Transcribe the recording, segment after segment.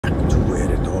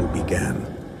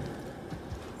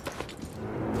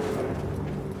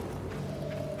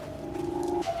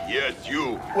That's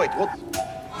you. Wait, what?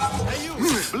 Hey, you!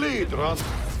 Bleed, run.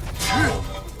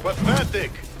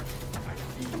 Pathetic.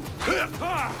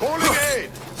 Calling aid.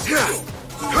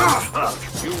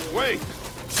 You wait.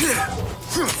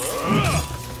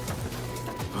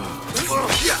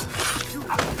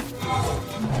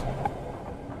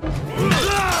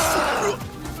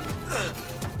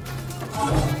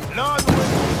 None.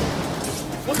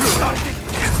 What's starting?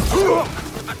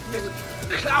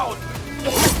 Cloud.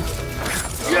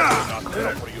 Yeah. Not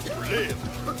there for you to live.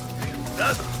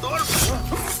 That's storm.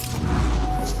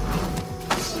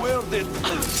 Where did?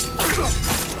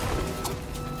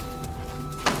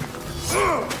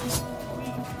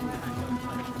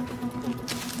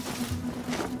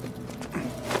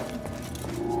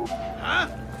 Huh?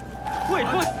 Wait,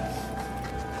 what?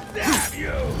 Damn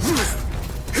you!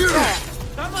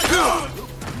 I'm not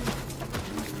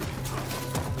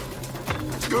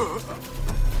good!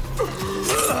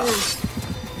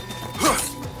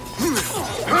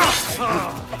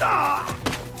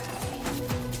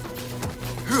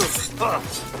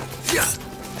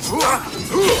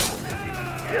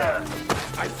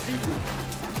 I see you.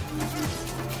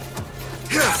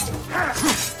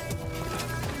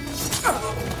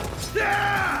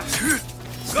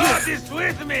 God is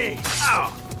with me!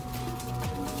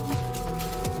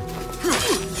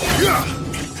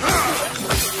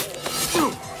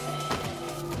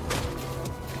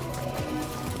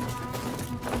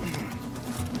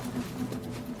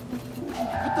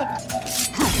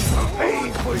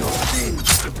 Pay for your sins!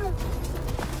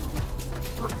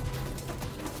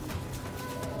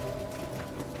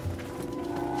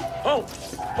 Oh!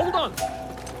 Hold on!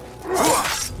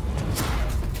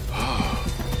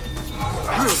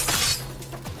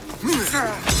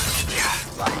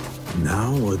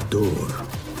 Now a door.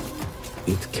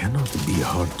 It cannot be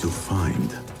hard to find.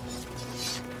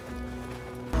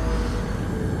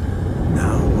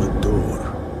 Now a door.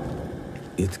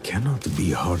 It cannot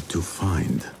be hard to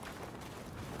find.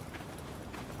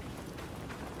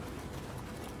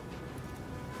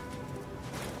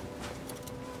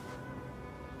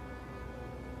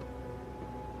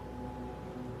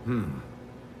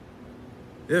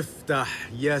 افتح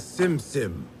يا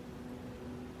سمسم.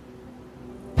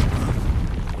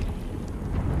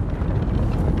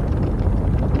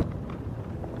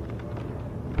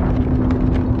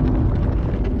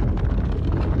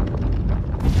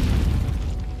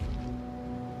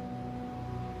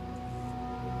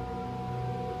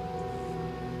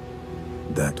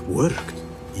 That worked.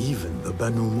 Even the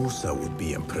Banu Musa would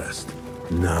be impressed.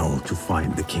 Now to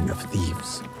find the King of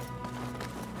Thieves.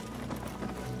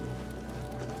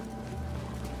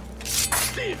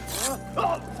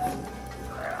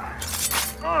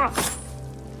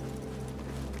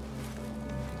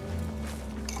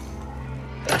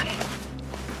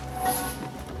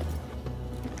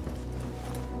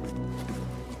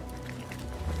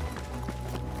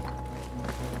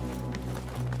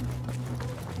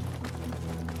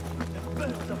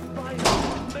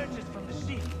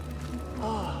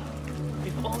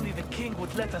 If only the king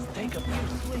would let us take a few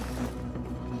swings.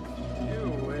 You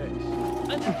wish.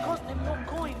 And it cost him no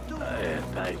coin, too.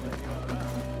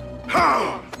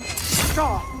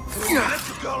 Let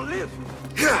the girl live!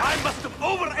 I must have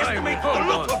overestimated the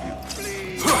look of you!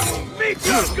 Please! Meet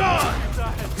your god!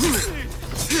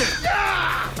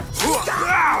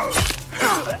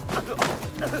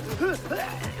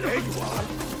 There you are!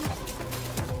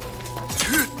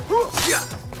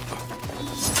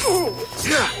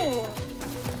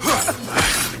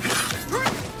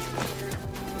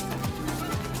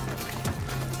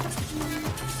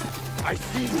 I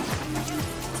see you!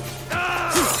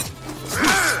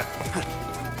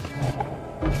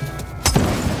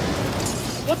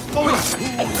 What's going on?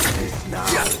 Now?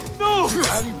 No!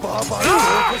 Alibaba,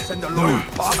 Focus and the Lord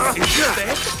Baba is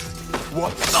dead?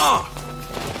 What?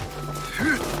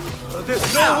 There's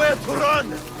nowhere to run!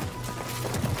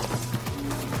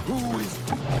 Who is...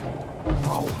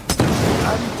 Oh,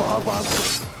 Alibaba's...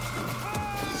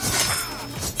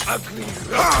 ugly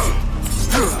rat!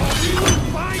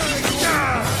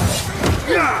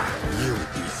 You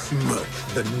besmirch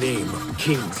the name of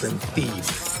kings and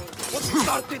thieves. What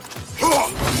started?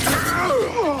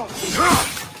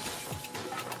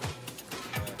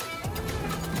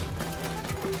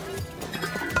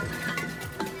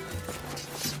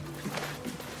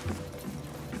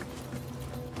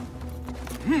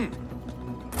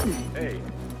 Hey.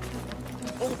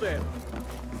 Hold there.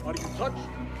 Are you touched?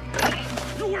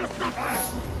 You will suffer!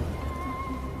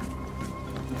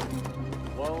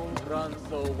 Won't run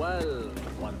so well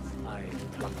once I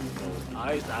pluck those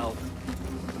eyes out.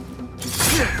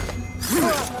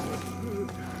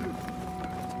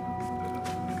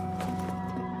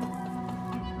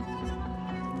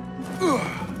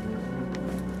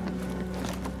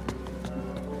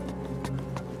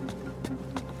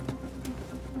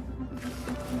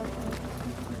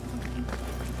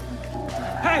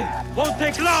 Won't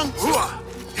take long!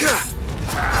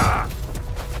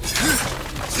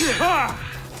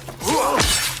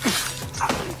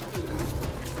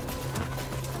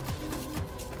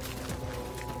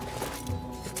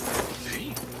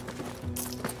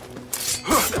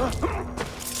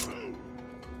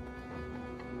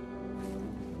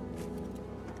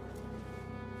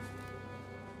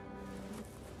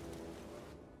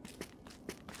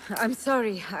 I'm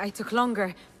sorry, I took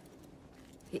longer.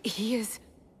 He is...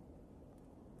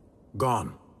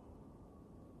 Gone.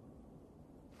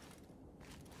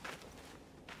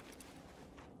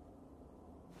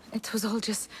 It was all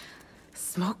just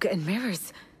smoke and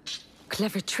mirrors.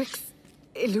 Clever tricks,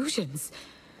 illusions.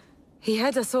 He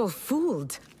had us all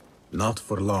fooled. Not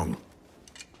for long.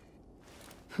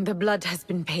 The blood has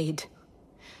been paid.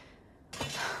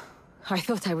 I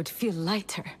thought I would feel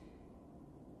lighter.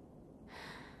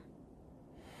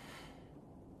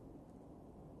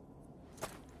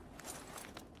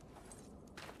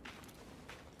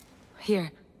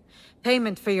 Here,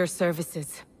 payment for your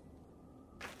services.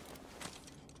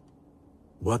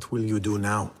 What will you do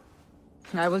now?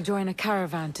 I will join a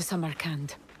caravan to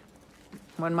Samarkand.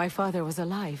 When my father was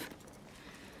alive,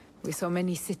 we saw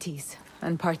many cities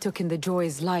and partook in the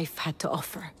joys life had to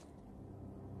offer.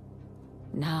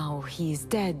 Now he is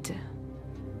dead.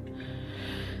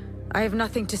 I have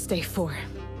nothing to stay for.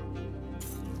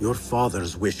 Your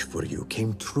father's wish for you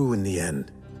came true in the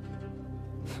end.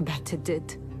 That it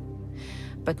did.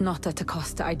 But not at a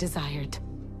cost I desired.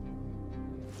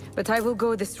 But I will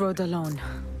go this road alone,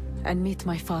 and meet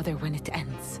my father when it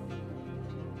ends.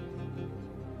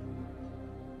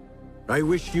 I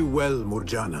wish you well,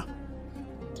 Murjana.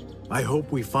 I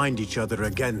hope we find each other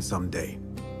again someday.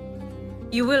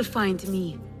 You will find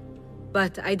me,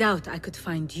 but I doubt I could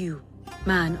find you,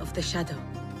 man of the shadow.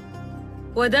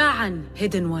 Wada'an,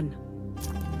 hidden one.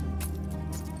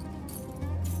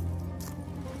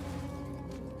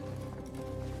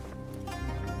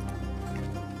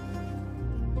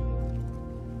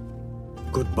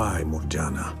 Goodbye,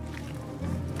 Murjana.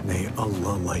 May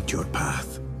Allah light your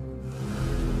path.